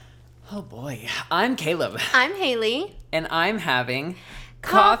Oh boy. I'm Caleb. I'm Haley. And I'm having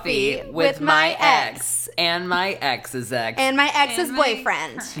Coffee with my ex. And my ex's ex. And my ex's And my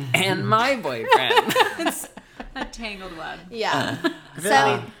boyfriend. And my boyfriend. It's a tangled web. Yeah. I feel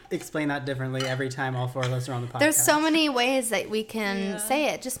like we explain that differently every time all four of us are on the podcast. There's so many ways that we can say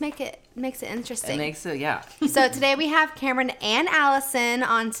it. Just makes it interesting. It makes it, yeah. So today we have Cameron and Allison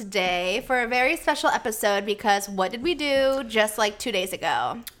on today for a very special episode because what did we do just like 2 days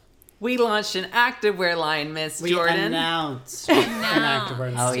ago? We launched an activewear line, Miss We Jordan. announced an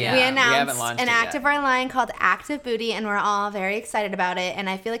activewear. Oh, yeah. We haven't announced launched an it yet. activewear line called Active Booty, and we're all very excited about it. And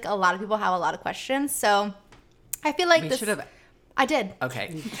I feel like a lot of people have a lot of questions. So I feel like We this. should have. I did.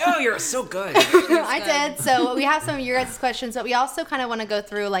 Okay. Oh, you're so good. I did. So we have some of your guys' questions, but we also kind of want to go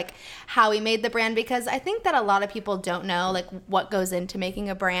through like how we made the brand because I think that a lot of people don't know like what goes into making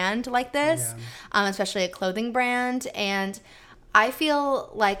a brand like this, especially a clothing brand. And I feel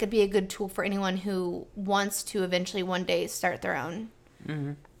like it'd be a good tool for anyone who wants to eventually one day start their own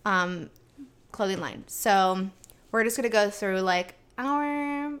clothing line. So we're just gonna go through like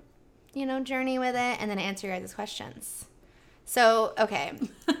our journey with it, and then answer your guys' questions. So, okay,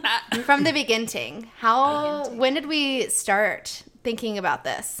 from the beginning, when did we start thinking about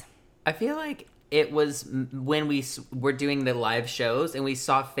this? I feel like it was when we were doing the live shows and we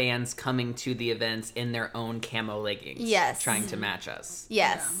saw fans coming to the events in their own camo leggings. Yes. Trying to match us.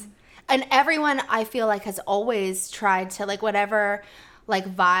 Yes. And everyone, I feel like, has always tried to, like, whatever, like,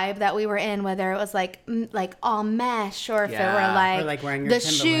 vibe that we were in, whether it was, like all mesh or if it Yeah. were, like, Or, like, wearing your the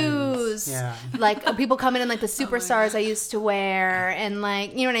Timberlands. shoes. Yeah. Like, people coming in, like, the superstars I used to wear and,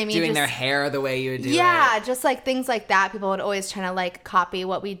 like, you know what I mean? Doing Just- their hair the way you would do Yeah, it. just like things like that. People would always try to like copy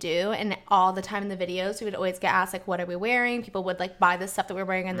what we do, and all the time in the videos, we would always get asked like, "What are we wearing?" People would like buy the stuff that we're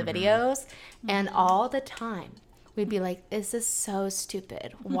wearing in the videos, and all the time we'd be like, "Is this so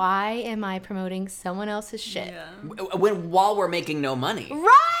stupid? Why am I promoting someone else's shit?" Yeah. While we're making no money.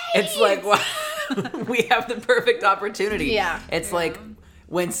 Right? It's like we have the perfect opportunity. Yeah. It's like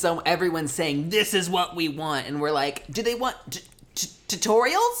when everyone's saying this is what we want, and we're like, do they want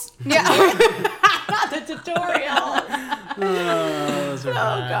tutorials? Yeah. The tutorial. Those are Oh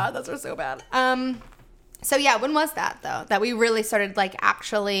bad. god, those were so bad. So yeah, when was that though? That we really started like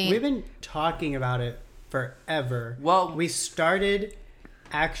actually. We've been talking about it forever. Well- we started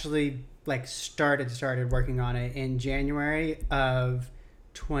started working on it in January of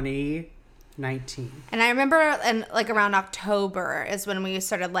 2019. And I remember, and like around October is when we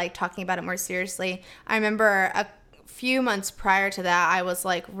started like talking about it more seriously. I remember a few months prior to that, I was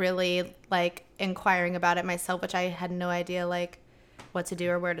like really like inquiring about it myself, which I had no idea like what to do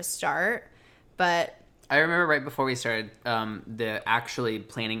or where to start. But I remember right before we started the actually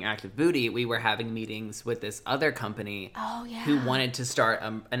planning Active Booty, we were having meetings with this other company who wanted to start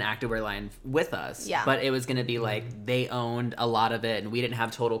an activewear line with us. Yeah. But it was going to be like they owned a lot of it and we didn't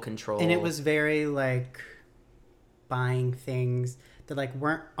have total control. And it was very like buying things that like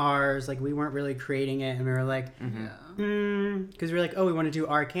weren't ours. Like we weren't really creating it, and we were like, because we were like, oh, we want to do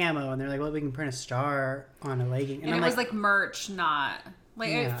our camo, and they're like, well, we can print a star on a legging, And I'm it was like merch, not like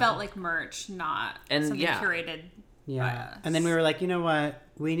Yeah. it felt like merch, not And, something yeah. curated. yeah. by us. And then we were like, you know what?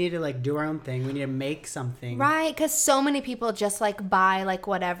 We need to like do our own thing. We need to make something. right, because so many people just like buy like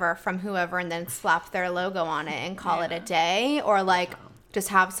whatever from whoever and then slap their logo on it and call it a day, or like just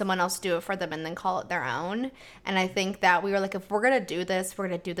have someone else do it for them and then call it their own. And I think that we were like, if we're gonna do this, we're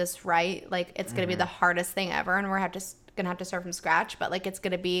gonna do this right. Like it's gonna be the hardest thing ever, and we're gonna have to start from scratch. But like it's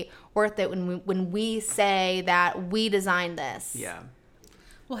gonna be worth it when we say that we designed this. Yeah.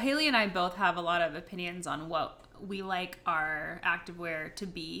 Well, Haley and I both have a lot of opinions on what we like our activewear to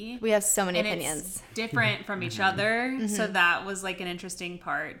be. We have so many And opinions. it's different from each other. So that was like an interesting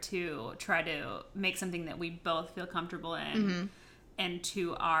part to try to make something that we both feel comfortable in and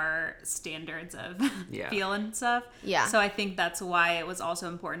to our standards of Yeah. feel and stuff. Yeah. So I think that's why it was also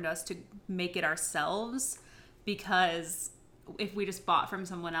important to us to make it ourselves, because if we just bought from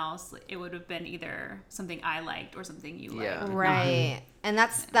someone else, it would have been either something I liked or something you liked. Yeah. Right. And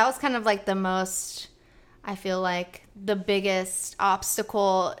that was kind of like the most, I feel like the biggest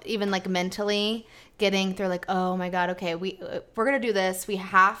obstacle, even like mentally getting through like, oh my God, okay, we're going to do this. It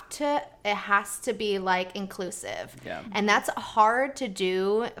has to be like inclusive. Yeah. And that's hard to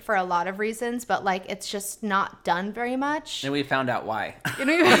do for a lot of reasons, but like, it's just not done very much. And we found out why. You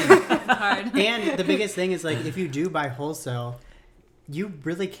know? Hard. And the biggest thing is like if you do buy wholesale, you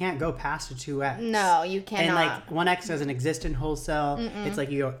really can't go past a 2X. No, you cannot. And like 1X doesn't exist in wholesale. It's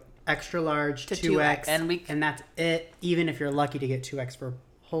like you go extra large To 2X, 2X. and that's it. Even if you're lucky to get 2X for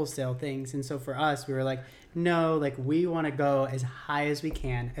wholesale things. And so for us, we were like, no, like we want to go as high as we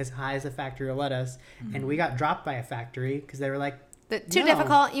can, as high as the factory will let us. And we got dropped by a factory because they were like, Too no.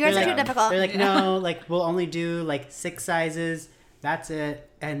 difficult. You guys They're are like- too difficult. They're like, no, like we'll only do like 6 sizes. That's it.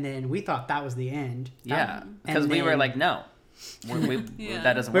 And then we thought that was the end. Yeah, And because we were then like, no, Yeah.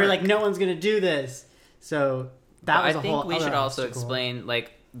 that doesn't we work. were like, no one's gonna do this. So that But was I a think whole we should other also obstacle. explain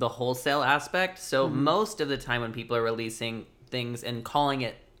like the wholesale aspect. So most of the time when people are releasing things and calling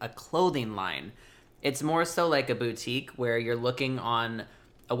it a clothing line, it's more so like a boutique where you're looking on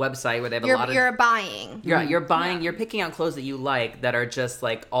a website where they have a lot of You're buying. you're buying, you're picking out clothes that you like that are just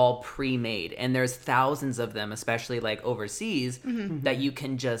like all pre-made, and there's thousands of them, especially like overseas, that you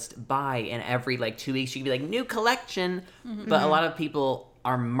can just buy, and every like 2 weeks you can be like new collection. But a lot of people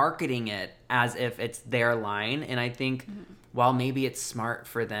are marketing it as if it's their line, and I think while maybe it's smart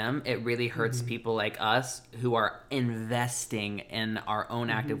for them, it really hurts people like us who are investing in our own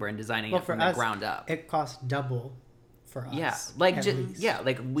activewear and designing it from the ground up. It costs double for us. Yeah, like at least.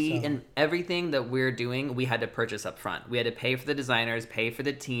 like we So- in everything that we're doing, we had to purchase up front. We had to pay for the designers, pay for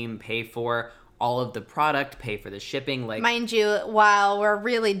the team, pay for all of the product, pay for the shipping. Like, Mind you, while we're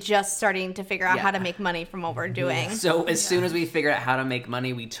really just starting to figure out Yeah. how to make money from what we're doing. so as soon as we figured out how to make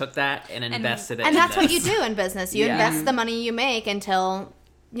money, we took that and invested it. And in that's what this. you do in business. You Yeah. invest the money you make until,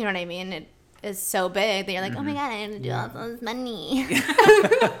 you know what I mean, it is so big that you're like, oh my God, I need to do all this money.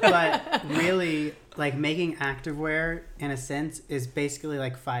 But really, like making activewear in a sense is basically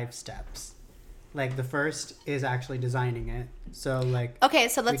like 5 steps. Like the first is actually designing it. So like Okay,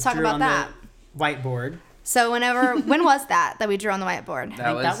 so let's we talk drew about on that. the whiteboard. So when was that we drew on the whiteboard? That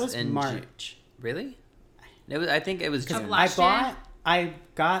I think that was in March. Really? It was. I think it was June. last year? I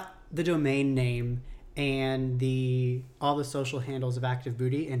got the domain name and all the social handles of Active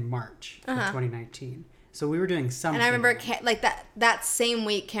Booty in March of 2019. So we were doing something. And I remember like that same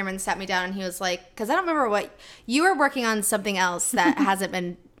week, Cameron sat me down and he was like, because I don't remember what you were working on, something else that hasn't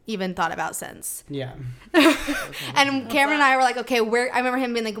been even thought about since. Yeah. And Cameron and I were like, okay, I remember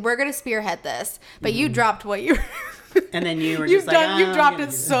him being like, we're gonna spearhead this, but you dropped what you. And then you were You've just like, done. You've I'm dropped gonna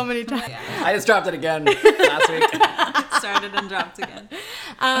it do so many times. I just dropped it again last week. Started and dropped again.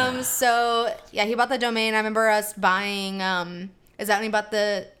 So yeah, he bought the domain. I remember us buying. Is that when he bought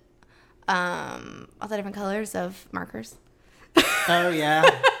the all the different colors of markers? Oh yeah,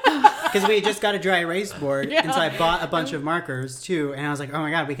 because we just got a dry erase board, and so I bought a bunch of markers too, and I was like, oh my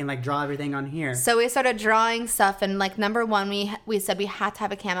God, we can like draw everything on here. So we started drawing stuff, and like number one, we said we had to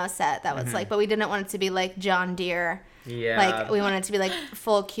have a camo set that was like, but we didn't want it to be like John Deere. Yeah. Like we wanted it to be like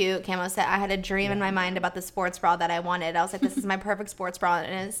full cute camo set. I had a dream in my mind about the sports bra that I wanted. I was like, this is my perfect sports bra,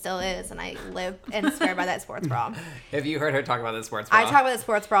 and it still is. And I live inspired by that sports bra. Have you heard her talk about this sports bra? I talk about the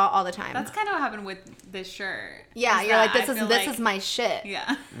sports bra all the time. That's kind of what happened with this shirt. Yeah, is you're like, that this I feel is like- my shit.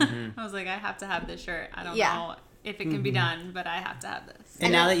 Yeah. I was like, I have to have this shirt. I don't Yeah. know if it can be done, but I have to have this.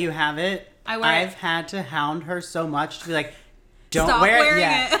 And now that you have it, I wear I've it. had to hound her so much to be like, don't Stop wear it wearing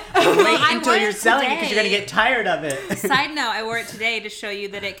yet. it. Wait I until wore you're it selling it because you're today. gonna get tired of it. Side note, I wore it today to show you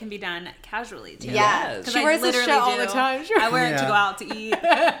that it can be done casually too. Yeah. Yes. She wears this shit all the time. I wear it to Yeah. go out to eat.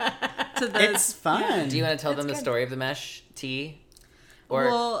 To the It's fun. Do you want to tell them the story of the mesh tee? Or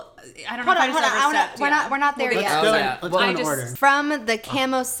well, I don't Hold know on, if hold I on. just overstepped. We're not there Let's yet. go. yeah. Let's Well, go I in just- order. From the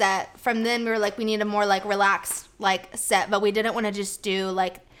camo set, from then we were like, we need a more like relaxed like set, but we didn't want to just do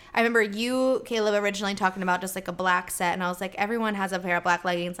like. I remember you, Caleb, originally talking about just like a black set, and I was like, everyone has a pair of black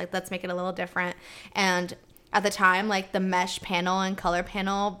leggings. Like, let's make it a little different. And at the time, like the mesh panel and color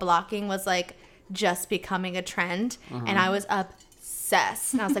panel blocking was like just becoming a trend, and I was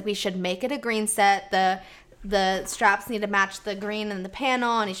obsessed. And I was like, we should make it a green set. The straps need to match the green in the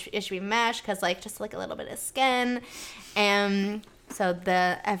panel, and it should be mesh because like just like a little bit of skin. And so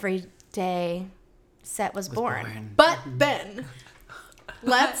the everyday set was born. born. But then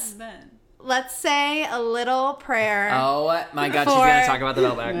let's Then. say a little prayer. oh my God, she's For- gonna talk about the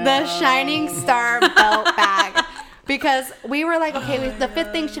belt bag. The Shining Star belt bag. Because we were like, okay, the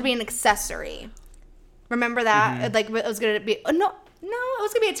fifth thing should be an accessory. Remember that? Like, it was going to be... No, it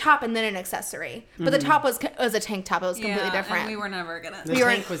was going to be a top and then an accessory. But the top was a tank top. It was completely different. And we were never gonna. The We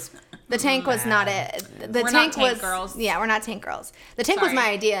were- tank was The tank was not it. The We're tank not tank was girls. Yeah, we're not tank girls. The tank was Sorry. my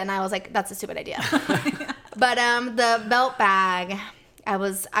idea, and I was like, "That's a stupid idea." But the belt bag,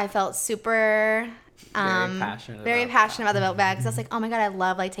 I felt super Very passionate about the belt bag because I was like, "Oh my God, I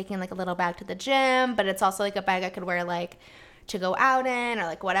love like taking like a little bag to the gym, but it's also like a bag I could wear like to go out in or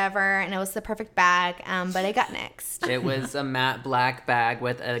like whatever, and it was the perfect bag, but it got nixed. It was a matte black bag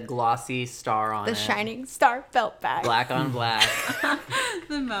with a glossy star on The it. shining star felt bag. Black on black.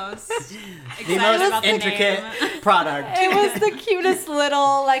 The most The excited most about the intricate name. product. It was the cutest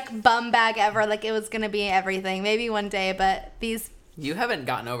little like bum bag ever. Like it was gonna be everything. Maybe one day, but these. You haven't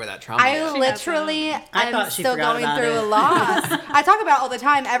gotten over that trauma I yet. literally, I'm thought she still forgot going about through it. a loss. I talk about it all the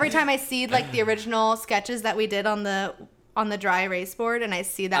time. Every time I see like the original sketches that we did on the dry erase board, and I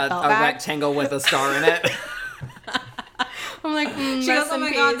see that a belt bag, rectangle with a star in it. I'm like, She goes, rest oh in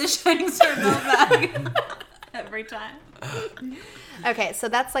my god, the peace. shining star belt bag. Every time. Okay, so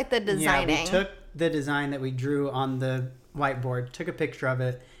that's like the designing. Yeah, we took the design that we drew on the whiteboard, took a picture of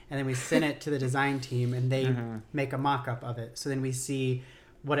it, and then we sent it to the design team, and they make a mock-up of it. So then we see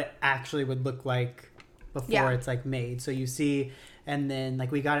what it actually would look like before Yeah. it's like made. So you see, and then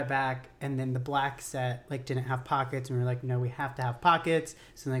like we got it back, and then the black set like didn't have pockets, and we were like, no, we have to have pockets.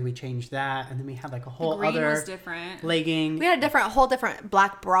 So then like we changed that, and then we had like a whole Green other was different. legging. We had a whole different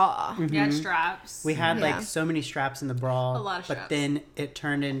black bra. We had straps. We had Yeah. like so many straps in the bra, A lot of but straps. then it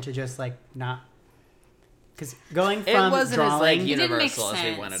turned into just like not because going It from wasn't as drawing, like It didn't make universal as we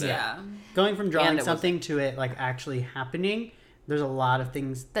sense. wanted it. Yeah. going from And drawing it something to it like actually happening. There's a lot of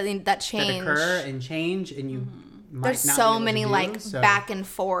things That that change. occur and change, and you might There's not be so able many to do, like so- back and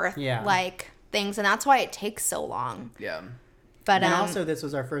forth Yeah. like things, and that's why it takes so long. Yeah. But And also, this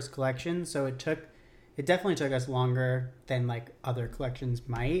was our first collection, so it definitely took us longer than like other collections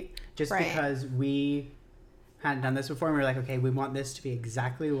might, just Right. because we hadn't done this before. And we were like, okay, we want this to be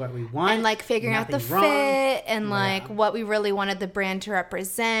exactly what we want, and like figuring out the nothing wrong. fit and Yeah. like what we really wanted the brand to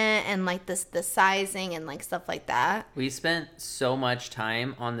represent, and like the sizing and like stuff like that. We spent so much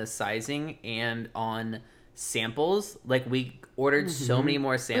time on the sizing and on samples. Like we ordered so many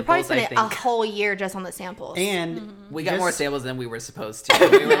more We samples. probably I spent think a whole year just on the samples. And we got just- more samples than we were supposed to.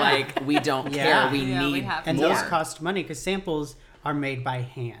 We were like, we don't Yeah. care. We Yeah, we need have And more. those cost money because samples are made by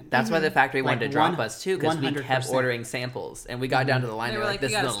hand. That's why the factory wanted to Like drop one- us too, because we kept 100%. ordering samples, and we got down to the line. They They were were like, like,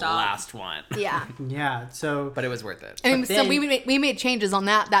 "This "You is the gotta stop." last one," Yeah. Yeah. So but it was worth it. I mean, But so then- we made changes on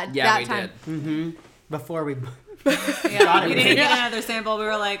that Yeah, we time. did. before we, Yeah, we it. didn't get another sample. We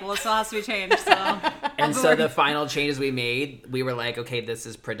were like, well, it still has to be changed. So And so the final changes we made, we were like, "Okay, this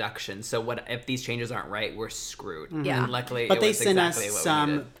is production. So what if these changes aren't right? We're screwed." Yeah. And luckily, but it they was sent exactly us what we some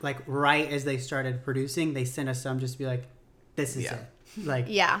needed. like right as they started producing. They sent us some just to be like, this is Yeah. it. Like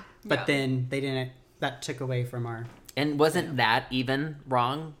Yeah. But Yeah. then they didn't. That took away from our. And wasn't that even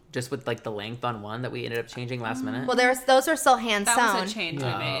wrong? Just with like the length on one that we ended up changing last minute. Well, those are still hand that sewn. was a change we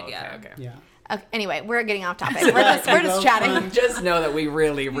Yeah. made. Oh, Yeah. okay. Yeah. Okay, anyway, we're getting off topic. We're just chatting. Just know that we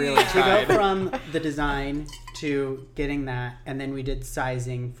really, really To go tried. from the design to getting that, and then we did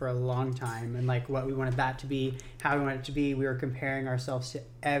sizing for a long time, and like what we wanted that to be, how we wanted it to be. We were comparing ourselves to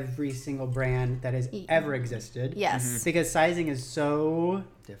every single brand that has ever existed. Yes. Because sizing is so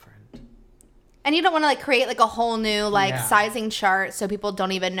Different. And you don't want to like create like a whole new like Yeah. sizing chart so people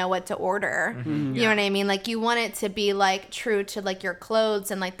don't even know what to order. You know what I mean? Like you want it to be like true to like your clothes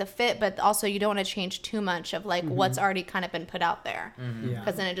and like the fit, but also you don't want to change too much of like what's already kind of been put out there. yeah.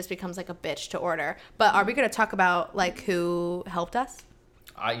 Because then it just becomes like a bitch to order. But are we going to talk about like who helped us?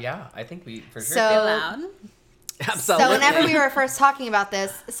 Yeah, I think we for sure. So- Get loud. Absolutely. So whenever we were first talking about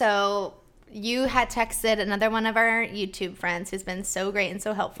this, so you had texted another one of our YouTube friends who's been so great and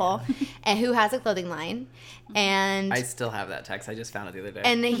so helpful, and who has a clothing line, and I still have that text. I just found it the other day.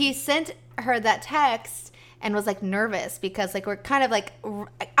 and he sent her that text and was like nervous because like we're kind of like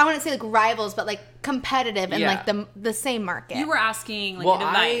I wouldn't say like rivals, but like competitive in Yeah. like the same market. You were asking like well,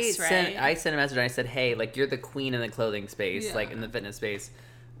 advice, right? I sent a message and I said, "Hey, like you're the queen in the clothing space, Yeah. like in the fitness space.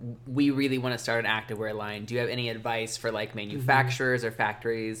 We really want to start an activewear line. Do you have any advice for like manufacturers or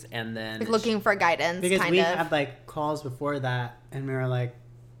factories?" And then like looking for guidance, Because kind we of. had like calls before that, and we were like,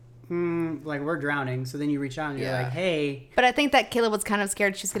 like we're drowning. So then you reach out and you're Yeah. like, hey, But I think that Kayla was kind of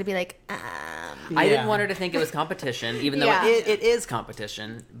scared she's gonna be like, I Yeah. didn't want her to think it was competition, even though Yeah. it is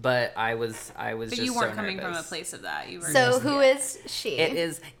competition. But I was but just you weren't so coming from a nervous. place of that. You were so just, who is she? It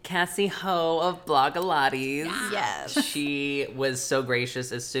is Cassie Ho of Blogilates. Yes. She was so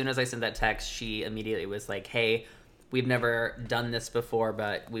gracious. As soon as I sent that text, she immediately was like, "Hey, we've never done this before,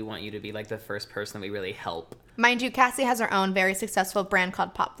 but we want you to be like the first person that we really help." Mind you, Cassie has her own very successful brand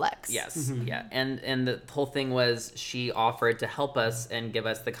called Popflex. Yes, yeah, and the whole thing was she offered to help us and give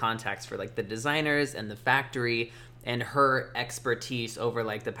us the contacts for like the designers and the factory and her expertise over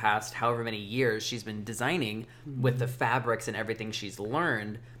like the past however many years she's been designing with the fabrics and everything she's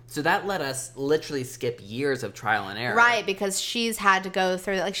learned. So that let us literally skip years of trial and error. Right, because she's had to go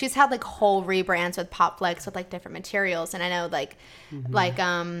through, like, she's had like whole rebrands with PopFlex with like different materials, and I know like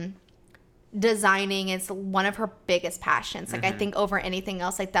designing is one of her biggest passions. Like I think over anything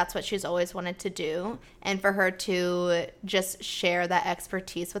else, like that's what she's always wanted to do, and for her to just share that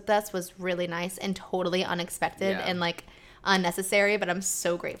expertise with us was really nice and totally unexpected and like unnecessary, but I'm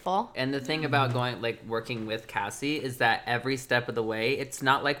so grateful. And the thing about working with Cassie is that every step of the way, it's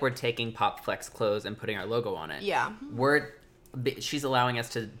not like we're taking PopFlex clothes and putting our logo on it. Yeah. She's allowing us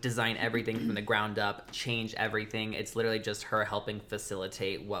to design everything from the ground up, change everything. It's literally just her helping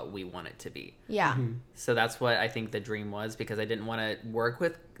facilitate what we want it to be. Yeah. So that's what I think the dream was, because I didn't want to work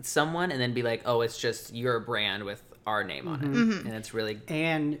with someone and then be like, oh, it's just your brand with our name on it. And it's really...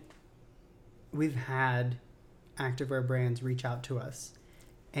 And we've had activewear brands reach out to us,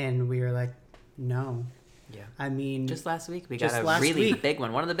 and we were like, no. Yeah. I mean... Just last week, we just got a last really week. big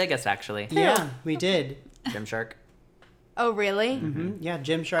one. One of the biggest, actually. Yeah, we did. Gymshark. Oh, really? Yeah,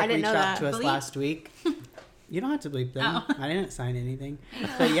 Gymshark I didn't reached know out that. to us Bleep? last week. You don't have to bleep them. Oh. I didn't sign anything.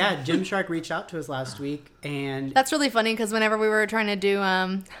 But yeah, Gymshark reached out to us last week, and That's really funny because whenever we were trying to do,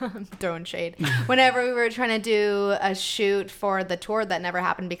 I'm throwing shade. Whenever we were trying to do a shoot for the tour that never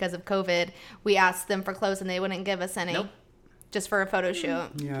happened because of COVID, we asked them for clothes and they wouldn't give us any. Nope. Just for a photo shoot.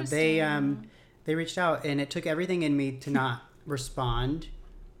 yeah, they reached out, and it took everything in me to not respond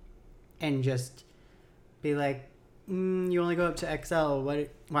and just be like, you only go up to XL. Why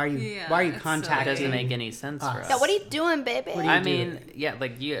are you Yeah, it's so- contacting? It doesn't make any sense for us. Yeah, what are you doing, baby? What are you I doing? mean, yeah,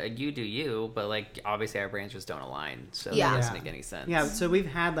 like you do you, but like obviously our brands just don't align, so Yeah. that doesn't Yeah. make any sense. Yeah, so we've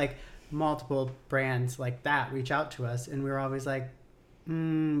had like multiple brands like that reach out to us, and we were always like,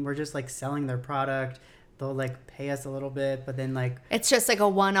 we're just like selling their product. They'll like pay us a little bit, but then like, It's just like a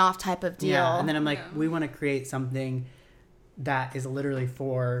one-off type of deal. yeah, and then I'm like, Yeah. we want to create something that is literally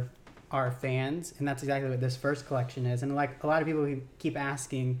for our fans, and that's exactly what this first collection is. And like a lot of people keep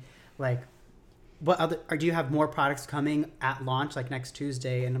asking, like, what other, or do you have more products coming at launch, like next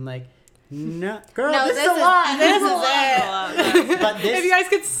Tuesday? And I'm like, no, girl, No, this is this a is- lot. this is it. But this, If you guys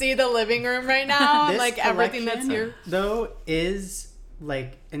could see the living room right now, and this like everything that's collection, here. though, is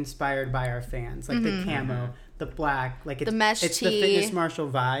like inspired by our fans, like the camo, the black, like it's, The mesh it's tee. the Fitness Marshall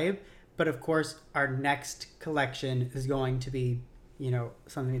vibe. But of course, our next collection is going to be, you know,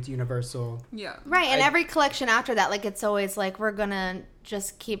 something that's universal. Yeah. Right, and I- every collection after that, like it's always like we're gonna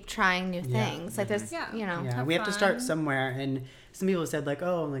just keep trying new Yeah. things. Like there's, Yeah. you know, Yeah, have we have to start fun. somewhere. And some people said like,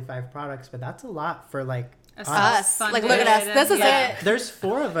 oh, only 5 products, but that's a lot for like Us. us. Funded Like look at us. and- This is yeah. it. There's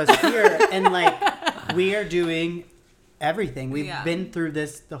 4 of us here, and like we are doing everything. We've Yeah. been through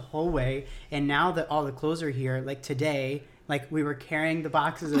this the whole way, and now that all the clothes are here, like today, like we were carrying the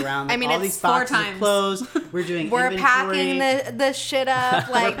boxes around. Like, I mean, all it's these 4 boxes times. of clothes. We're doing. We're inventory. packing the shit up.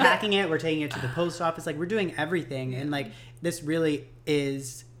 We're Like packing it. We're taking it to the post office. Like we're doing everything, and like this really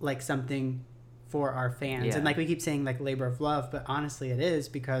is like something for our fans. Yeah. And like we keep saying like labor of love, but honestly, it is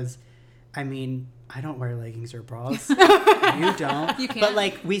because, I mean, I don't wear leggings or bras. You don't. You can't. But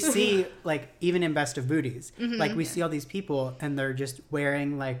like we see like even in Best of Booties, like we see all these people and they're just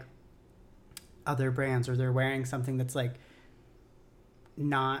wearing like other brands, or they're wearing something that's like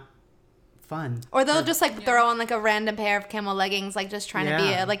not fun. or they'll just like throw on like a random pair of camo leggings, like just trying to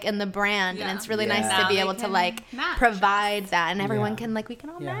Yeah. be like in the brand, Yeah. and it's really Yeah. nice Now to be they able to can like match provide that, and everyone Yeah. can like we can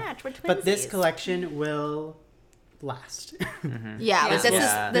all Yeah. match. We're twinsies. But this collection will last. yeah, like this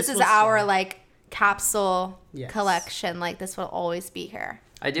Yeah. is this This is will our stay. like capsule Yes. collection. Like this will always be here.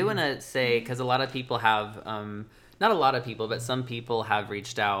 I do want to say, because a lot of people have, not a lot of people, but some people have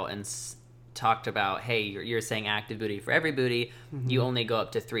reached out and talked about, hey, you're saying active booty for every booty, you only go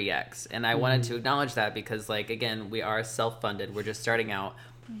up to 3X. And I wanted to acknowledge that because, like, again, we are self-funded. We're just starting out.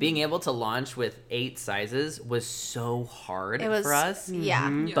 Being able to launch with 8 sizes was so hard It was for us. Yeah.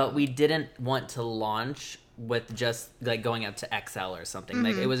 Yeah. But we didn't want to launch with just like going up to XL or something.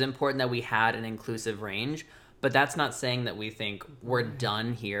 Like it was important that we had an inclusive range, but that's not saying that we think we're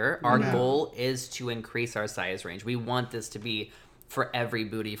done here. Our goal is to increase our size range. We want this to be for every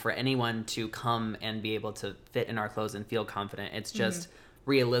booty, for anyone to come and be able to fit in our clothes and feel confident. It's just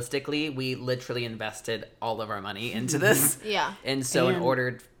realistically, we literally invested all of our money into this. Yeah. And so in And-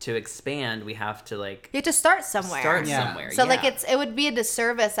 order to expand, we have to like You have to start somewhere. start Yeah. somewhere. So like yeah. it would be a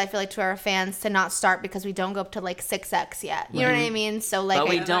disservice, I feel like, to our fans to not start because we don't go up to like 6X yet. You know what I mean? So like But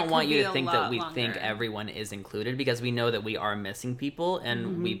we that don't could want you be to a think that lot we longer. think everyone is included, because we know that we are missing people,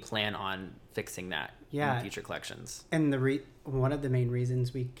 and we plan on fixing that Yeah. in future collections. And one of the main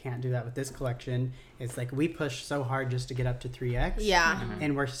reasons we can't do that with this collection is like we push so hard just to get up to 3X. Yeah.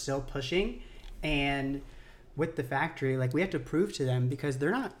 And we're still pushing. And with the factory, like we have to prove to them because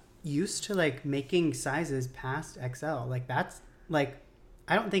they're not used to like making sizes past XL. Like that's like,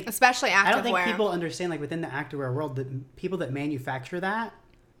 I don't think Especially activewear. I don't think people understand like within the activewear world that people that manufacture that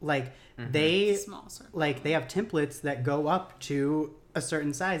like they Small circle. like they have templates that go up to a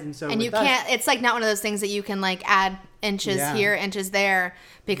certain size, and so And with you us- can't, it's like not one of those things that you can like add inches Yeah. here, inches there,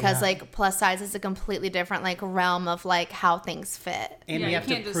 because Yeah. like plus size is a completely different like realm of like how things fit. and yeah, we you have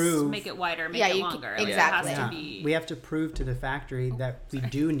can't to just prove make it wider, make Yeah, it you can- longer. Like, exactly. It has yeah, to be. we have to prove to the factory that we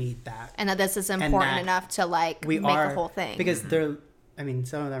do need that. And that this is important that enough to like We make are the whole thing. because they're. I mean,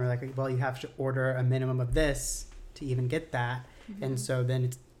 some of them are like, well, you have to order a minimum of this to even get that, and so then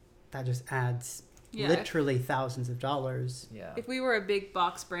that just adds Yeah. literally thousands of dollars. Yeah. If we were a big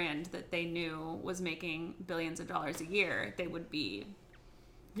box brand that they knew was making billions of dollars a year, they would be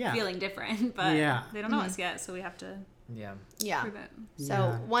Yeah, feeling different. But Yeah. they don't know us yet, so we have to Yeah. yeah. prove it. So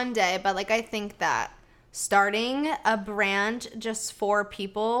Yeah. one day, but like I think that starting a brand just for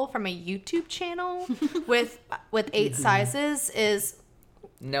people from a YouTube channel with 8 sizes is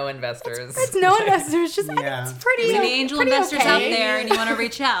No investors. it's no investors. Just I think Yeah. it's pretty. There's any angel pretty investors okay. out there and you want to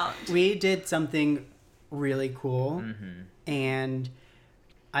reach out. we did something really cool, and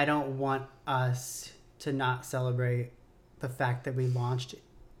I don't want us to not celebrate the fact that we launched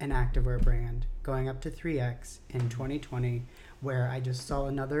an activewear brand going up to 3X in 2020, where I just saw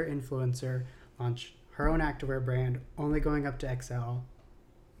another influencer launch her own activewear brand only going up to XL,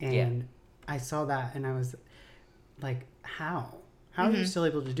 and Yeah. I saw that and I was like, how are you still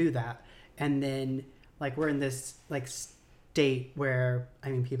able to do that? And then like we're in this like state where I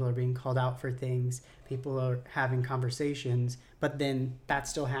mean people are being called out for things, people are having conversations, but then that's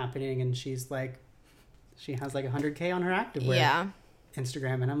still happening, and she has like 100K on her activewear Yeah.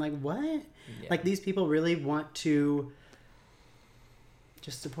 Instagram, and I'm like, what? Yeah. Like these people really want to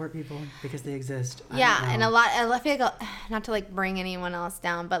just support people because they exist. I Yeah, don't know. and I feel like, not to like bring anyone else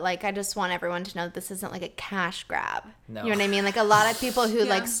down, but like I just want everyone to know that this isn't like a cash grab. No. You know what I mean? Like a lot of people who Yeah.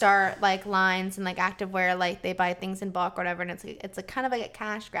 like start like lines and like activewear, like they buy things in bulk or whatever, and it's a kind of like a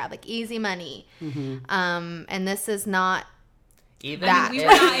cash grab, like easy money. And this is not. Even That- We if-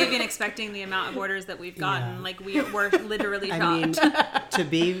 were not even expecting the amount of orders that we've gotten. Yeah. Like we were literally shocked. I mean, to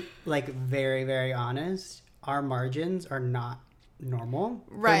be like very, very honest, our margins are not normal.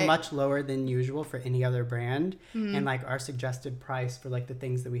 Right. They're much lower than usual for any other brand. And like our suggested price for like the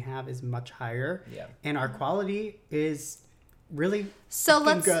things that we have is much higher. Yeah. And our quality is really So fucking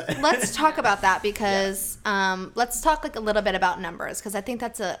let's good. let's talk about that because let's talk like a little bit about numbers because I think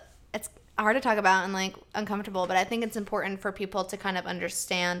it's hard to talk about and like uncomfortable, but I think it's important for people to kind of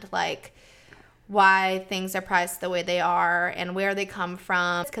understand like why things are priced the way they are and where they come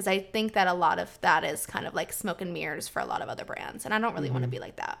from, because I think that a lot of that is kind of like smoke and mirrors for a lot of other brands, and I don't really want to be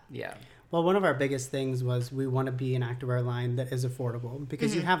like that. yeah. Well, one of our biggest things was we want to be an activewear line that is affordable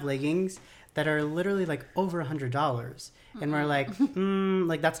because you have leggings that are literally like over $100, and we're like,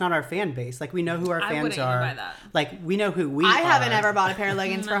 like that's not our fan base. Like we know who our I fans wouldn't even are. buy that. Like we know who we. I are. haven't ever bought a pair of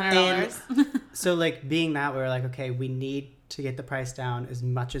leggings for $100. So like being that, we're like, okay, we need to get the price down as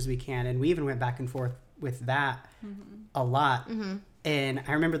much as we can, and we even went back and forth with that a lot. And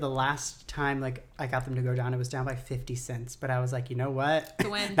I remember the last time like I got them to go down, it was down by 50 cents. But I was like, you know what? To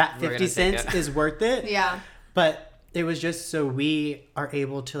win. That We're 50 gonna take cents it. is worth it. Yeah. But it was just so we are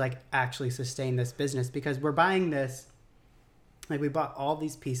able to like actually sustain this business because we're buying this. Like we bought all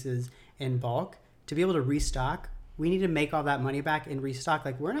these pieces in bulk to be able to restock. We need to make all that money back and restock.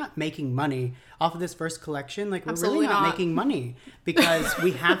 Like we're not making money off of this first collection. Like we're Absolutely really not, not. making money because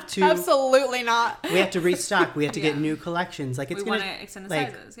we have to. Absolutely not. We have to restock. We have to get Yeah. new collections. Like it's We gonna wanna extend the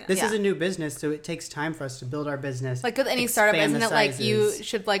like sizes, yeah. this is Yeah. a new business, so it takes time for us to build our business. Like with any startup, expand isn't the it like you sizes.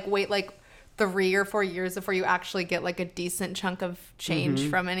 should like wait like 3 or 4 years before you actually get like a decent chunk of change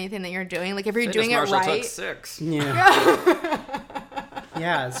from anything that you're doing? Like if you're doing it Marshall right. took 6. Yeah.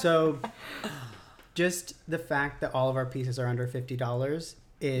 Yeah. So just the fact that all of our pieces are under $50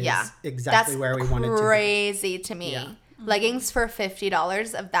 is Yeah, exactly where we wanted to be. crazy to me. Yeah. Leggings for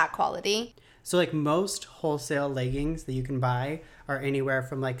 $50 of that quality. So like most wholesale leggings that you can buy are anywhere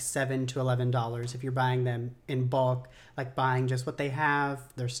from like $7 to $11 if you're buying them in bulk, like buying just what they have,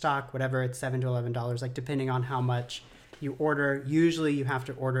 their stock, whatever. It's $7 to $11, like depending on how much you order. Usually you have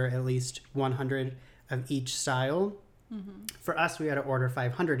to order at least 100 of each style. For us, we had to order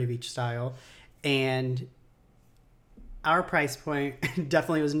 500 of each style, and our price point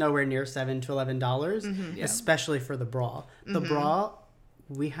definitely was nowhere near $7 to $11, Yeah. especially for the bra. The bra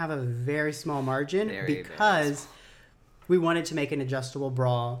we have a very small margin Very, because we wanted to make an adjustable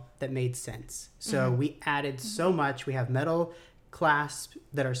bra that made sense. So we added so much. We have metal clasps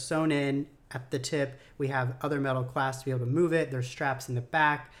that are sewn in at the tip. We have other metal clasps to be able to move it. There's straps in the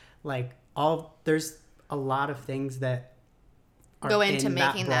back. Like there's a lot of things that are Go into in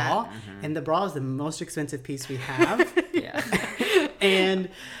making that bra. that. And the bra is the most expensive piece we have. Yeah. And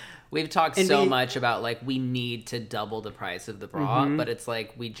We've talked And so we- much about like we need to double the price of the bra, but it's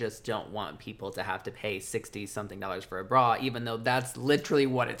like we just don't want people to have to pay $60 something for a bra, even though that's literally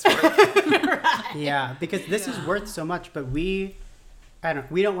what it's worth. yeah, because this is worth so much, but we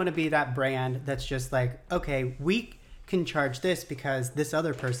don't want to be that brand that's just like, okay, we can charge this because this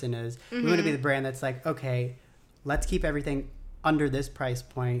other person is. We want to be the brand that's like, okay, let's keep everything under this price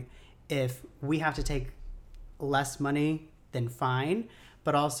point. If we have to take less money, then fine.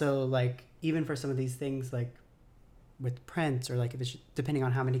 But also, like, even for some of these things, like with prints or like if it's depending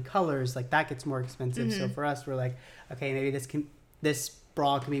on how many colors, like that gets more expensive. So for us, we're like, okay, maybe this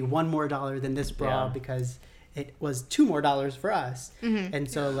bra can be $1 more than this bra Yeah. because it was $2 more for us. And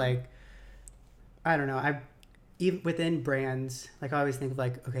so like, I don't know. Even within brands, like I always think of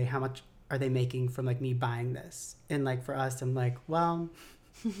like, okay, how much are they making from like me buying this? And like for us, I'm like, well,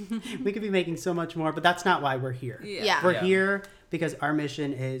 we could be making so much more, but that's not why we're here. Yeah. We're Yeah. here because our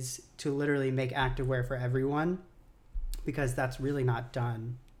mission is to literally make activewear for everyone, because that's really not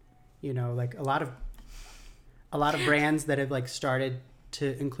done. You know, like a lot of brands that have like started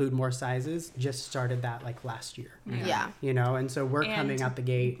to include more sizes just started that like last year. Yeah. You know, and so we're And coming out the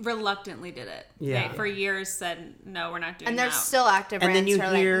gate. Reluctantly did it. Yeah. They, for years said, no, we're not doing And that. there's still active And then brands you who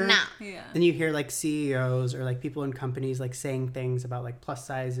are hear- like, nah. Yeah. Then you hear like CEOs or like people in companies like saying things about like plus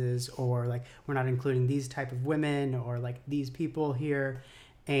sizes, or like we're not including these type of women, or like these people here.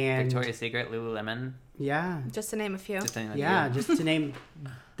 And Victoria's Secret, Lululemon. yeah. Just to name a few. Just saying, like, Yeah, just to name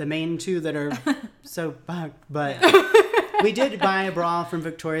the main two that are so bugged. But we did buy a bra from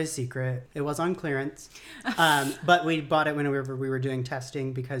Victoria's Secret. It was on clearance. But we bought it when we were doing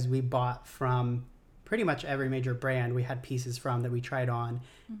testing, because we bought from pretty much every major brand we had pieces from that we tried on,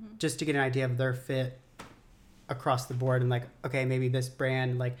 just to get an idea of their fit across the board. And like, okay, maybe this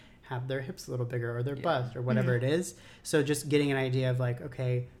brand like have their hips a little bigger, or their bust, or whatever it is. So just getting an idea of like,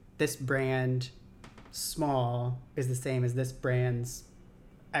 okay, this brand small is the same as this brand's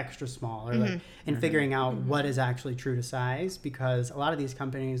extra small, or like, and figuring out what is actually true to size, because a lot of these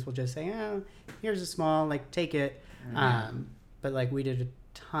companies will just say, oh, here's a small, like take it. But like we did a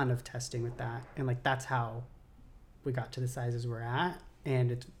ton of testing with that, and like that's how we got to the sizes we're at.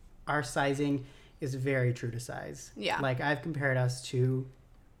 And our sizing is very true to size. Yeah. Like I've compared us to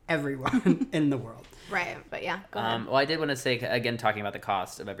everyone in the world. Right. But yeah, go ahead. Well, I did want to say, again, talking about the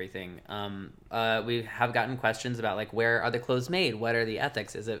cost of everything, we have gotten questions about, like, where are the clothes made? What are the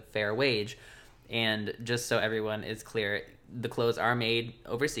ethics? Is it fair wage? And just so everyone is clear, the clothes are made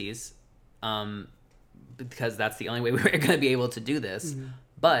overseas, because that's the only way we're going to be able to do this.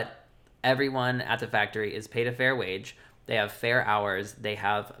 But everyone at the factory is paid a fair wage. They have fair hours. They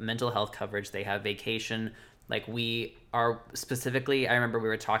have mental health coverage. They have vacation. Like, we are specifically, I remember we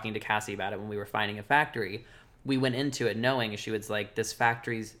were talking to Cassie about it when we were finding a factory. We went into it knowing, she was like, this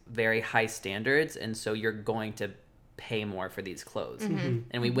factory's very high standards, and so you're going to pay more for these clothes.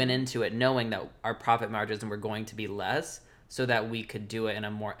 And we went into it knowing that our profit margins were going to be less, so that we could do it in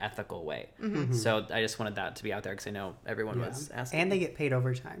a more ethical way. So I just wanted that to be out there, because I know everyone was asking. And they get paid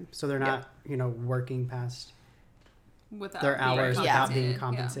overtime, so they're not, working past Without their being hours without being compensated.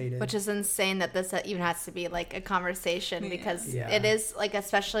 compensated. Which is insane that this even has to be like a conversation, because Yeah. it is like,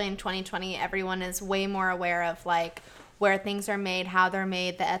 especially in 2020, everyone is way more aware of like where things are made, how they're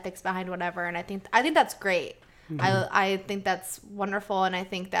made, the ethics behind whatever. And I think that's great. I think that's wonderful. And I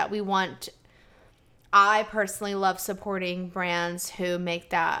think that I personally love supporting brands who make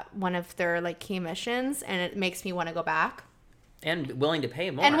that one of their like key missions, and it makes me want to go back. And willing to pay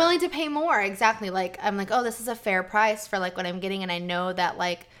more. And willing to pay more, exactly. Like, I'm like, oh, this is a fair price for like what I'm getting, and I know that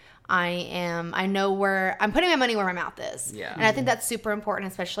like I know where I'm putting my money where my mouth is. Yeah. And I think that's super important,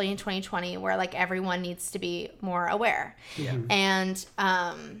 especially in 2020, where like everyone needs to be more aware. Yeah. And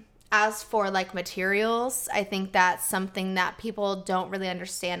as for like materials, I think that's something that people don't really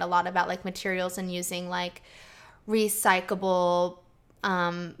understand a lot about, like materials and using like recyclable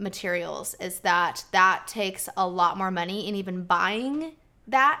materials, is that takes a lot more money, and even buying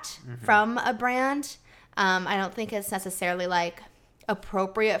that from a brand, I don't think it's necessarily like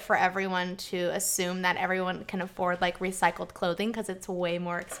appropriate for everyone to assume that everyone can afford like recycled clothing, because it's way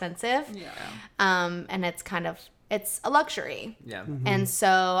more expensive. Yeah. And it's a luxury. Yeah. And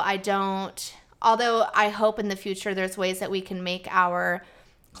so although I hope in the future there's ways that we can make our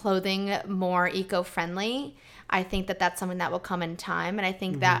clothing more eco-friendly. I think that that's something that will come in time. And I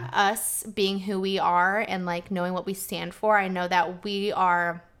think that us being who we are and like knowing what we stand for, I know that we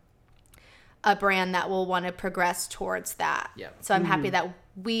are a brand that will want to progress towards that. Yep. So I'm happy that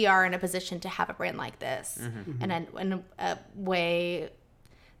we are in a position to have a brand like this and in a way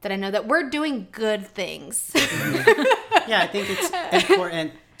that I know that we're doing good things. Yeah, I think it's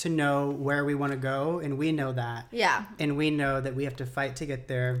important to know where we want to go, and we know that. Yeah. And we know that we have to fight to get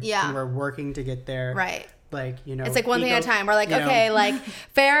there. Yeah. And we're working to get there. Right. Like, you know. It's like one thing at a time. We're like, you know, okay, like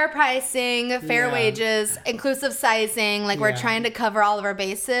fair pricing, fair Yeah. wages, inclusive sizing. Like we're Yeah. trying to cover all of our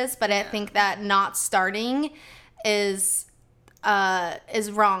bases, but I think that not starting is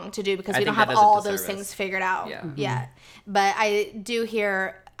wrong to do because I we don't think that have does a all those disservice. things figured out Yeah. yet. But I do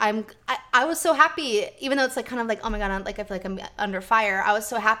hear. I was so happy, even though it's like kind of like, oh my god, I feel like I'm under fire. I was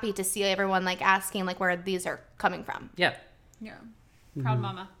so happy to see everyone like asking like where these are coming from. Yeah. Yeah. Proud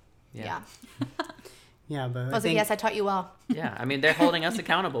mama. Yeah. Yeah, but I was like, yes, I taught you well. Yeah, I mean they're holding us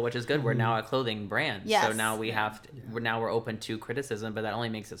accountable, which is good. We're now a clothing brand, so Yes. now we're open to criticism, but that only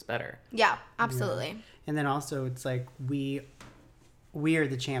makes us better. Yeah, absolutely. And then also it's like we are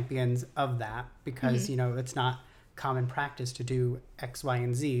the champions of that because, you know, it's not common practice to do X, Y,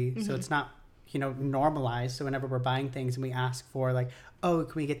 and Z. So it's not, you know, normalized. So whenever we're buying things and we ask for like, oh,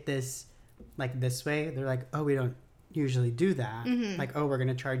 can we get this like this way? They're like, oh, we don't usually do that. Like, oh, we're going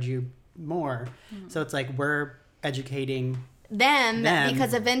to charge you more. So it's like we're educating Them, Them.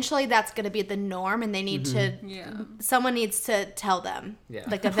 because eventually that's going to be the norm and they need to Yeah. someone needs to tell them. Yeah.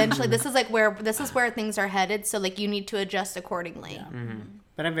 Like eventually this is where things are headed, so like you need to adjust accordingly.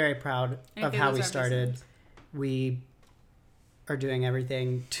 But I'm very proud I of think how those we are started. business. We are doing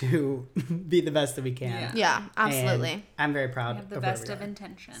everything to be the best that we can. Yeah. Yeah, absolutely. And I'm very We proud have the of where best we of are.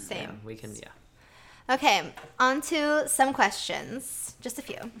 intentions. Same. Yeah, we can. Yeah. Okay, on to some questions. Just a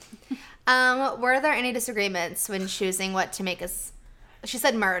few. Were there any disagreements when choosing what to make us? She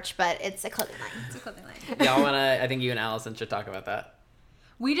said merch, but it's a clothing line. It's a clothing line. Y'all wanna? I think you and Allison should talk about that.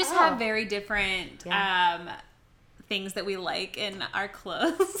 We just Oh. have very different Yeah. things that we like in our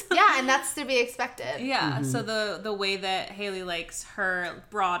clothes. Yeah, and that's to be expected. Yeah, so the way that Haley likes her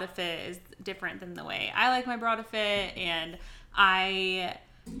bra to fit is different than the way I like my bra to fit, and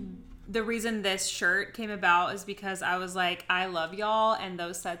the reason this shirt came about is because I was like, I love y'all and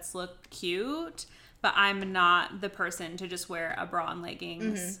those sets look cute, but I'm not the person to just wear a bra and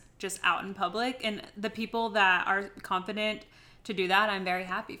leggings just out in public, and the people that are confident to do that, I'm very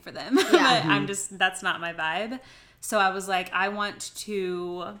happy for them. Yeah. But that's not my vibe. So I was like, I want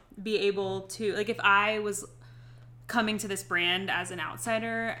to be able to, like, if I was coming to this brand as an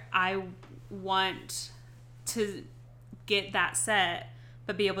outsider, I want to get that set,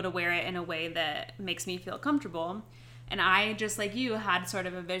 but be able to wear it in a way that makes me feel comfortable. And I, just like you, had sort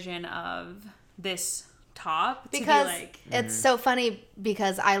of a vision of this top Because to be like, it's so funny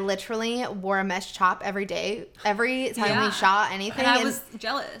because I literally wore a mesh top every day, every time Yeah. we shot anything. and I was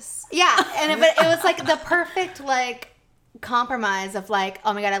jealous. Yeah, but it was like the perfect like compromise of like,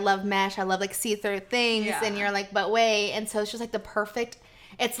 oh my god, I love mesh, I love like see-through things, Yeah. and you're like, but wait, and so it's just like the perfect.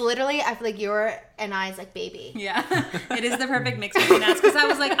 It's literally, I feel like your and I's like baby. Yeah, it is the perfect mix between us, because I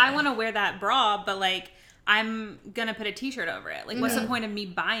was like, I want to wear that bra, but like, I'm gonna put a t-shirt over it. Like, what's the point of me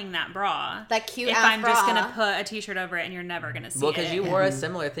buying that bra? That cute if ass I'm just bra. gonna put a t-shirt over it and you're never gonna see Well, it. because you wore a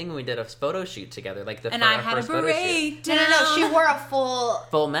similar thing when we did a photo shoot together, like the and I our had a first photo shoot. beret. No. She wore a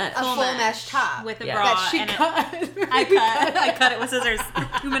full Mesh. full mesh top with a Yeah. bra. that she and cut. I cut it with scissors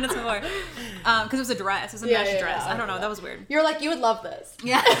 2 minutes before, because it was a dress. It was a mesh yeah, dress. yeah. I don't know. That was weird. You're like, you would love this.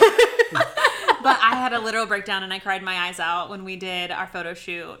 Yeah. But I had a literal breakdown and I cried my eyes out when we did our photo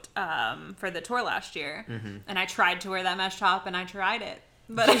shoot for the tour last year. And I tried to wear that mesh top and I tried it.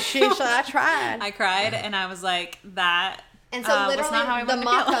 But I tried. I cried and I was like, that And so was literally not how I the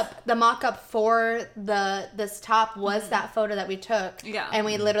wanted to feel. the mock-up for this top was that photo that we took. Yeah. And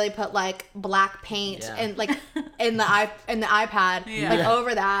we literally put like black paint Yeah. and like in the iPad Yeah. like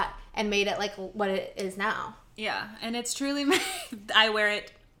over that and made it like what it is now. Yeah. And it's truly I wear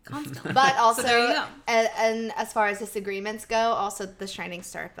it constantly. But also, So there you go. and as far as disagreements go, also the Shining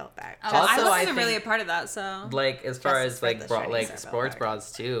Star felt that. Oh, Also, I I wasn't think- really a part of that, so. Like as far Justice as for like the bra, Shining like Star sports Belt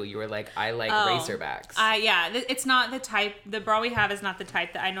bras too, you were like, I like Oh. racerbacks. It's not the type, the bra we have is not the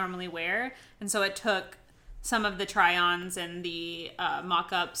type that I normally wear. And so it took some of the try-ons and the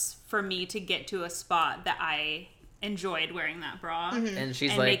mock-ups for me to get to a spot that I enjoyed wearing that bra. And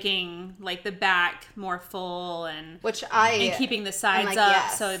she's and like, making like the back more full and keeping the sides like, up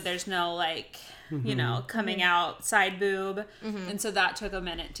yes. so there's no like you know coming out side boob. And so that took a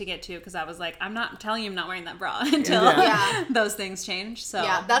minute to get to because I was like, I'm not telling you I'm not wearing that bra until those things change. So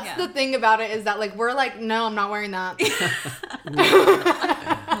yeah, that's the thing about it is that like we're like, no, I'm not wearing that.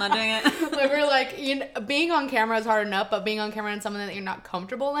 I'm not doing it. Like, we're like, being on camera is hard enough, but being on camera in something that you're not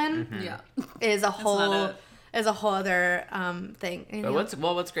comfortable in is a whole other thing. And, but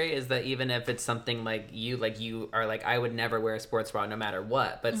what's great is that even if it's something like you are like, I would never wear a sports bra no matter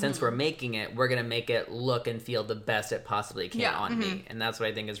what, but since we're making it, we're gonna make it look and feel the best it possibly can on me, and that's what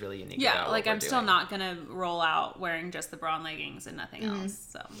I think is really unique. Yeah, about like what I'm we're still doing. not gonna roll out wearing just the bra and leggings and nothing else.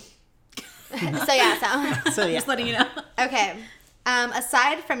 So so yeah, So yeah. just letting you know. okay.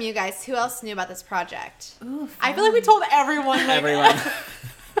 Aside from you guys, who else knew about this project? I feel like we told everyone. Like, Everyone.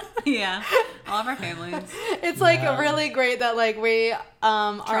 Yeah, all of our families. It's like really great that like we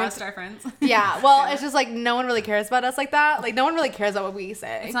Trust our friends. Yeah, well, it's just like no one really cares about us like that. Like no one really cares about what we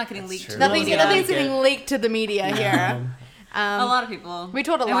say. It's not getting leaked. true. Nothing's Yeah. getting leaked to the media here. A lot of people. We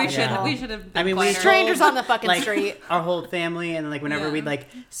told a And lot we of should. people. We should have. I mean, we quieter. Strangers on the fucking like street. our whole family, and like whenever Yeah. we'd like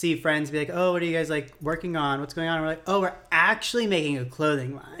see friends, be like, "Oh, what are you guys like working on? What's going on?" And we're like, "Oh, we're actually making a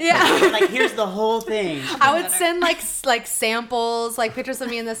clothing line." Yeah. like here's the whole thing. I would send like samples, like pictures of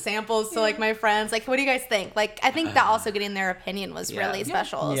me in the samples to like my friends. Like, what do you guys think? Like, I think that also getting their opinion was Yeah. really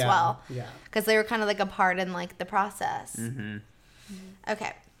special as Yeah. well. Yeah. Because they were kind of like a part in like the process.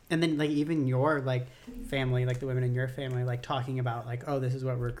 Okay. And then like even your like family, like the women in your family, like talking about like, "Oh, this is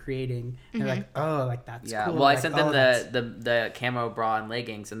what we're creating," and they're like, "Oh, like that's Yeah, cool." well, I Like, sent "Oh, them that's-" the camo bra and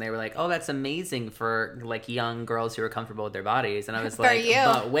leggings, and they were like, "Oh, that's amazing for like young girls who are comfortable with their bodies." And I was For like, you.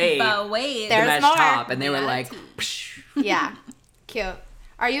 "But wait, But wait, There's the mesh more. top," and they were Yeah. like, Psh. Yeah. Cute.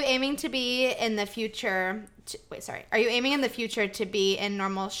 Are you aiming to be in the future? Are you aiming in the future to be in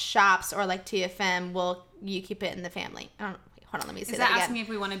normal shops or like TFM? Will you keep it in the family? I don't know. Hold on, let me say Is that that again. asking if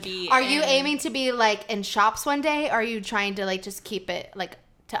we want to be? Are you in- aiming to be like in shops one day? Or are you trying to like just keep it like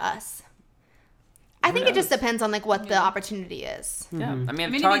to us? I think it just depends on like what the opportunity is. Yeah, I mean, I mean, if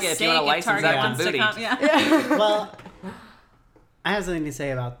it'd Target, be if you want to sick license Target that wants to to booty, come. Yeah. Well, I have something to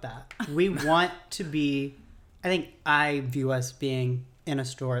say about that. We want to be. I think I view us being in a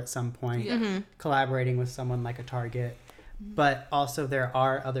store at some point, collaborating with someone like a Target. But also, there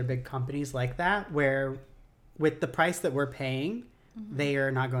are other big companies like that where, with the price that we're paying, they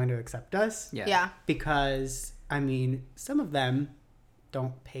are not going to accept us. Yeah. Because, I mean, some of them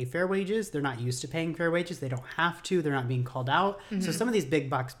don't pay fair wages. They're not used to paying fair wages. They don't have to. They're not being called out. So some of these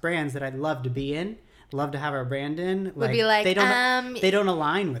big box brands that I'd love to be in, love to have our brand in, Would be like, they don't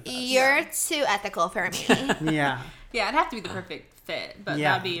align with us. You're too ethical for me. Yeah. Yeah, it'd have to be the perfect fit, but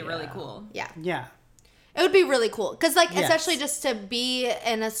Yeah. that'd be really cool. Yeah. Yeah. It would be really cool. Because, like, Yes. especially just to be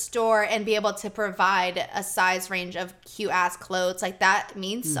in a store and be able to provide a size range of cute-ass clothes, like, that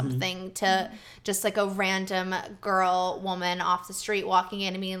means something to just, like, a random girl, woman off the street walking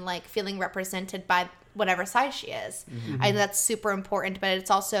in and being, like, feeling represented by whatever size she is. I think that's super important, but it's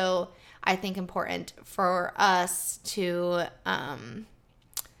also, I think, important for us to,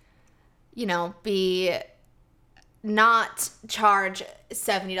 you know, be... not charge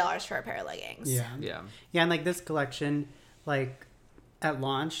 $70 for a pair of leggings. Yeah. yeah, Yeah, and like this collection, like at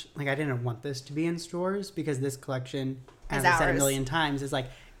launch, like I didn't want this to be in stores because this collection, as Is I said a ours. million times, is like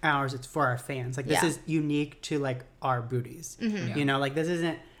ours. It's for our fans. Like this Yeah. is unique to like our booties. You know, like this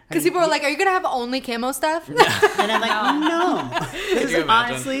isn't. Because people are like, are you going to have only camo stuff? and I'm like, no. This is you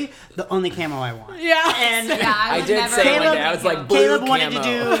imagine? honestly the only camo I want. Yeah. And Yeah, I would did never say wear one day, I was camo. like, blue Caleb wanted to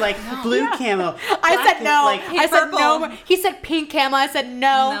camo. do like blue camo. I black said no. like- I said no. purple. He said pink camo. I said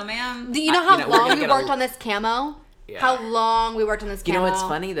no. No, ma'am. Do you know how you know, we're long gonna we get a- worked on this camo? Yeah. How long we worked on this camo? You know what's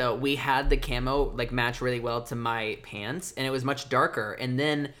funny though? We had the camo like match really well to my pants, and it was much darker. And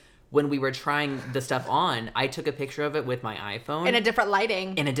then when we were trying the stuff on, I took a picture of it with my iPhone In a different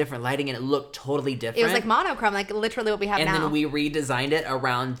lighting. in a different lighting, and it looked totally different. It was like monochrome, like literally what we have and now. then we redesigned it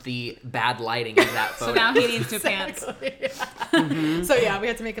around the bad lighting of that photo. So now he needs new pants. So yeah, we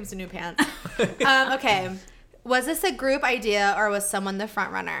had to make him some new pants. Okay. Was this a group idea or was someone the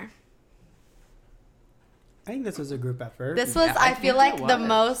front runner? I think this was a group effort. This was, Yeah, I I feel think like, it the was.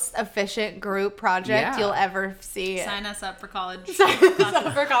 most efficient group project Yeah. you'll ever see. Sign us up for college.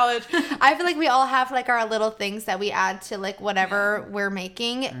 For college. I feel like we all have like our little things that we add to like whatever we're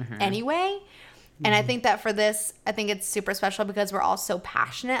making anyway. And I think that for this, I think it's super special because we're all so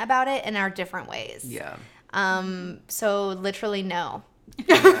passionate about it in our different ways. Yeah. So literally no.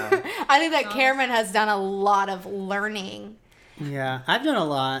 I think that Cameron has done a lot of learning Yeah, I've done a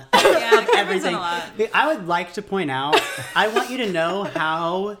lot. Yeah, Cameron's Everything. done a lot. I would like to point out, I want you to know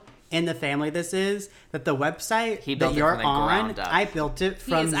how in the family this is, that the website He built that it you're from the on, ground up. I built it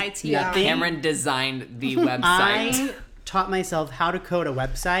from is IT. nothing. Cameron designed the website. I taught myself how to code a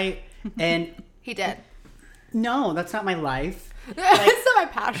website, and He did. no, that's not my life. It's not my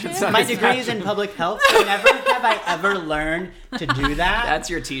passion. So- My degree is in public health, so never have I ever learned to do that.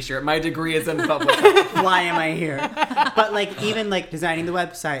 That's your T-shirt. My degree is in public health. Why am I here? But like even like designing the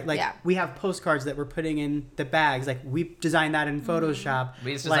website, like Yeah. we have postcards that we're putting in the bags. Like we designed that in Photoshop.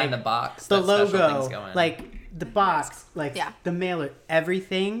 We just like, designed the box. the that special logo, things go in. like the box, like Yeah. the mailer,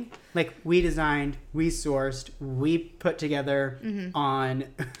 everything. Like we designed, we sourced, we put together on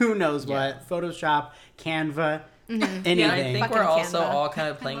who knows what, Photoshop, Canva, anything. Yeah, I think Fucking we're also Canva. all kind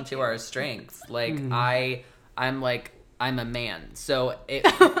of playing to our strengths. Like I'm a man, so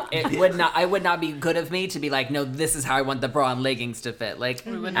it would not. I would not be good of me to be like, no, this is how I want the bra and leggings to fit. Like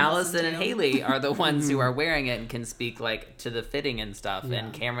wouldn't Allison listen and to you. Haley are the ones who are wearing it and can speak like to the fitting and stuff. Yeah.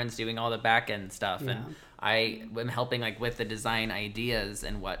 And Cameron's doing all the back end stuff, Yeah. and I am helping like with the design ideas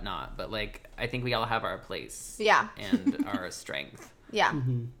and whatnot. But like I think we all have our place, Yeah. and our strength. Yeah.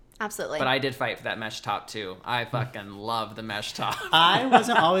 Absolutely. But I did fight for that mesh top too. I fucking love the mesh top. I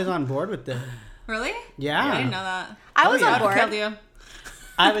wasn't always on board with it. Really? Yeah. I didn't know that. I was yeah. on I would have board. killed you.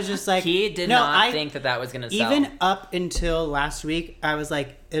 I was just like, He did no, not think that was going to sell. Even up until last week, I was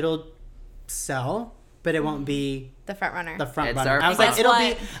like, it'll sell, but it won't be The front runner. the front It's runner. our I was front like, it'll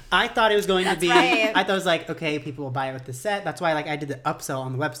runner. be. I thought it was going to be. right. I thought it was like, okay, people will buy it with the set. That's why, like, I did the upsell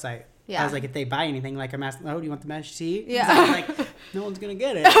on the website. Yeah. I was like, if they buy anything, like, I'm asking, oh, do you want the mesh tee? Yeah. I was like, no one's gonna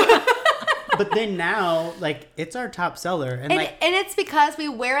get it. But then now, like, it's our top seller, and like, and it's because we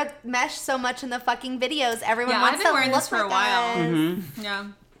wear mesh so much in the fucking videos. Everyone Yeah, wants I've been to wearing look this for a like while. us. Mm-hmm. Yeah.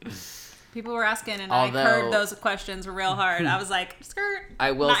 People were asking, and Although- I heard those questions real hard. I was like, skirt.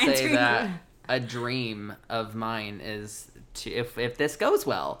 I will not say answering that you. a dream of mine is to, if this goes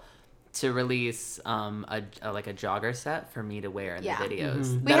well, to release a jogger set for me to wear in Yeah. the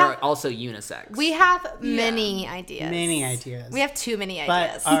videos We that have- are also unisex. We have many ideas. many ideas. We have too many But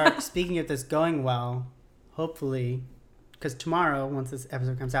ideas. our speaking of this going well, hopefully, because tomorrow, once this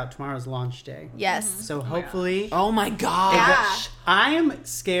episode comes out, tomorrow's launch day. yes. So hopefully, oh my gosh! Yeah. I am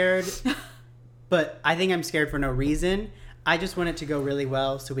scared, but I think I'm scared for no reason. I just want it to go really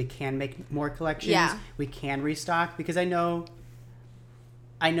well so we can make more collections. Yeah. We can restock because I know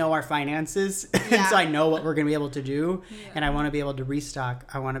our finances, and Yeah. so I know what we're going to be able to do, and I want to be able to restock.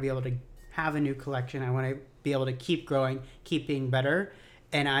 I want to be able to have a new collection. I want to be able to keep growing, keep being better,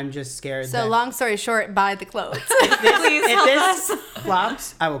 and I'm just scared. So that long story short, buy the clothes. if this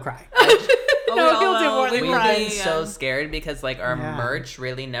flops, I will cry. Oh, No, we all he'll do will. more than We We've will cry. been be, so scared because like our Yeah. merch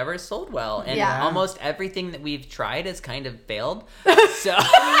really never sold well, and Yeah. almost everything that we've tried has kind of failed. So,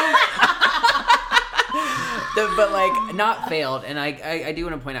 but like not failed, and I do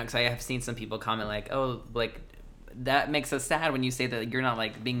want to point out because I have seen some people comment like, oh, like that makes us sad when you say that you're not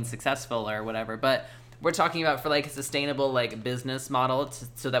like being successful or whatever, but. We're talking about for like a sustainable like business model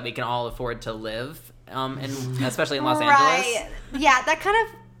so that we can all afford to live, and especially in Los Angeles. Right. Yeah, that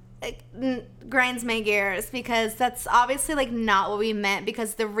kind of grinds my gears because that's obviously like not what we meant,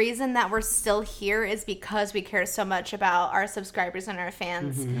 because the reason that we're still here is because we care so much about our subscribers and our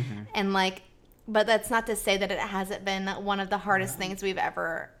fans. And like, but that's not to say that it hasn't been one of the hardest things we've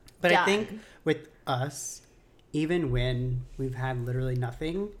ever But done. I think with us, even when we've had literally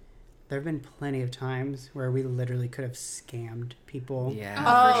nothing, there have been plenty of times where we literally could have scammed people. Yeah.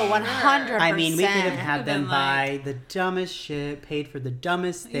 Oh, For 100%. I mean, we could have had Could've them been buy the dumbest shit, paid for the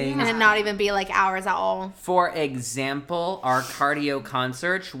dumbest things. and it not even be like hours at all. For example, our cardio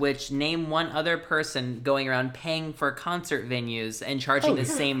concerts, which name one other person going around paying for concert venues and charging the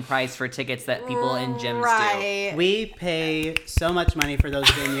same price for tickets that people in gyms do. Right. We pay so much money for those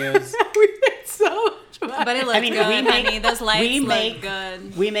venues. We did so much. But it looked mean, good, we make- honey. Those lights we look make-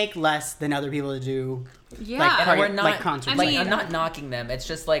 good. We make less than other people do. Yeah. like, And Cardio- we're not like concerts. like, I mean- I'm not knocking them. It's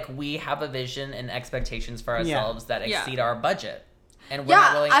just like we have a vision and expectations for ourselves that Yeah. exceed our budget. And we're not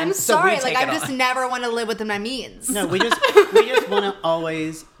Yeah, willing I'm and so we sorry. take Like, it I just on. never want to live within my means. No, we just want to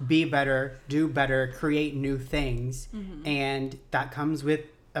always be better, do better, create new things, and that comes with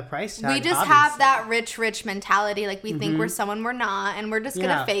a price tag. We just obviously. have that rich mentality. Like, we think we're someone we're not, and we're just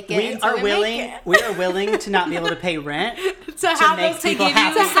gonna fake it. We until are we willing. make it. We are willing to not be able to pay rent. to have make those people to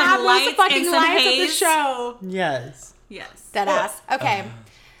happy. to have those lights fucking and some lights at the haze. show. Yes. Yes. Dead ass. Okay.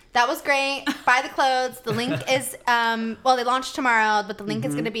 That was great. Buy the clothes. The link is well, they launch tomorrow, but the link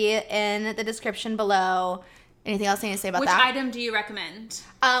is gonna be in the description below. Anything else you need to say about Which that? item do you recommend?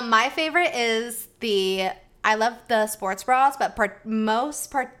 My favorite is the I love the sports bras, but most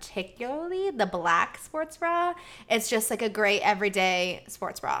particularly the black sports bra. It's just like a great everyday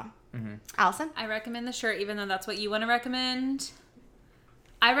sports bra. Allison? I recommend the shirt, even though that's what you want to recommend.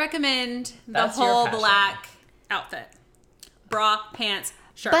 I recommend the That's your whole passion. black outfit. Bra, pants,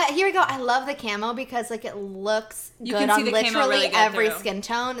 shirt. But here we go. I love the camo because like it looks You good can see on the camo literally really good every through. skin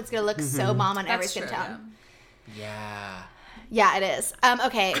tone. It's gonna look so bomb on every That's skin true, tone. yeah. Yeah. Yeah, it is.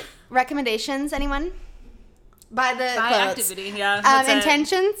 Okay, recommendations, anyone? Buy the By clothes. activity, yeah. That's it.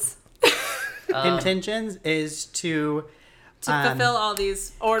 Intentions? Intentions is to To fulfill all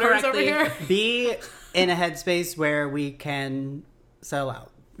these Orders correctly. over here. be in a headspace where we can sell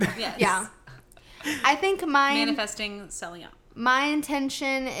out. Yes. Yeah. I think Manifesting, selling out. my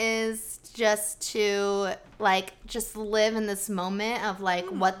intention is just to like just live in this moment of like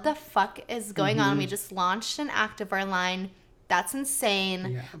what the fuck is going on. We just launched an activewear line. That's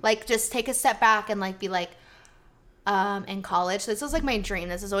insane. Yeah. Like just take a step back and like be like in college. This was like my dream.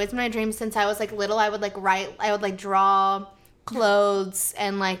 This has always been my dream since I was like little. I would like write, I would like draw clothes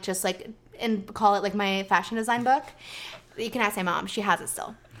and like just like and call it like my fashion design book. You can ask my mom. She has it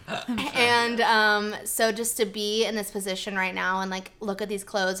still. And so just to be in this position right now and like look at these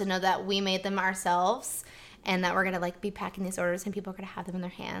clothes and know that we made them ourselves and that we're gonna like be packing these orders and people are gonna have them in their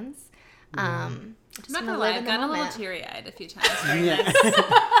hands. Just I'm not wanna gonna live lie, in I've the gotten a little moment. teary-eyed a few times during, Yeah.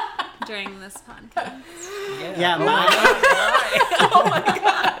 during this podcast. Yeah, Oh my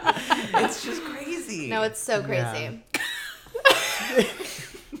god. It's just crazy. No, it's so crazy.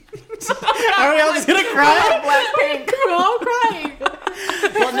 Are we all just gonna cry? Blackpink, we're all crying.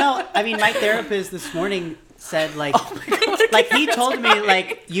 Well, no. I mean, my therapist this morning said like, he told me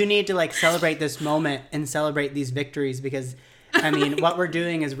like you need to like celebrate this moment and celebrate these victories because, I mean, what we're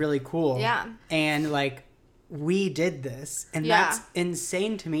doing is really cool. Yeah. And like, we did this, and Yeah. that's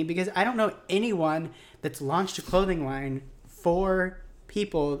insane to me because I don't know anyone that's launched a clothing line for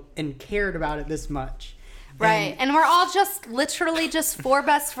people and cared about it this much. Right. And we're all just literally just four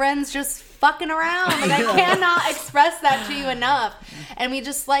best friends just fucking around. Like I cannot express that to you enough. And we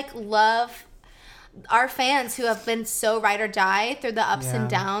just like love our fans who have been so ride or die through the ups and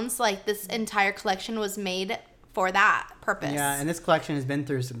Yeah. downs. Like this entire collection was made for that purpose. Yeah, and this collection has been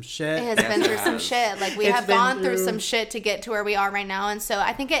through some shit. It has been through some shit. Like we It's have been gone through through- some shit to get to where we are right now. And so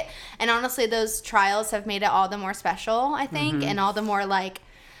I think and honestly, those trials have made it all the more special, I think, and all the more like,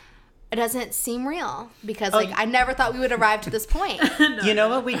 it doesn't seem real because like I never thought we would arrive to this point. You know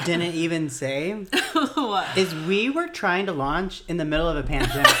what we didn't even say What? is we were trying to launch in the middle of a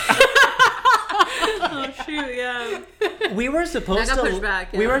pandemic. Oh shoot, yeah. We were supposed That got to pushed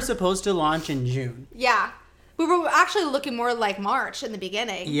back, we yeah. were supposed to launch in June. Yeah. We were actually looking more like March in the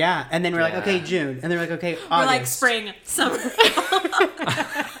beginning. Yeah, and then we're like, Yeah. okay, June, and they're like, okay, August. We're like spring, summer.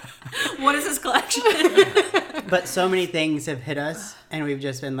 What is this collection? But so many things have hit us, and we've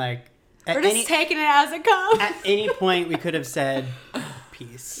just been like, at We're just taking it as it comes. at any point we could have said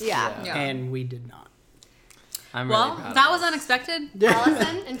peace. Yeah. Yeah. And we did not. I'm really Well, proud that of was us. unexpected.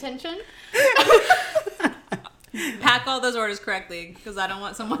 Allison, intention? Pack all those orders correctly because I don't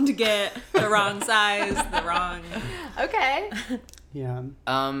want someone to get the wrong size, the wrong. Okay. Yeah.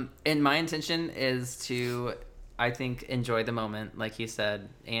 And my intention is to, I think, enjoy the moment, like you said,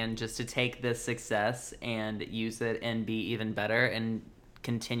 and just to take this success and use it and be even better and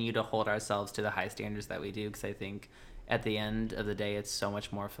continue to hold ourselves to the high standards that we do. Because I think at the end of the day, it's so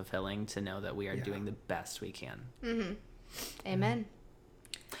much more fulfilling to know that we are doing the best we can. Amen.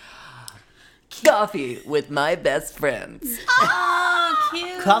 Coffee with my best friends. Oh,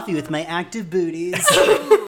 cute. Coffee with my active booties.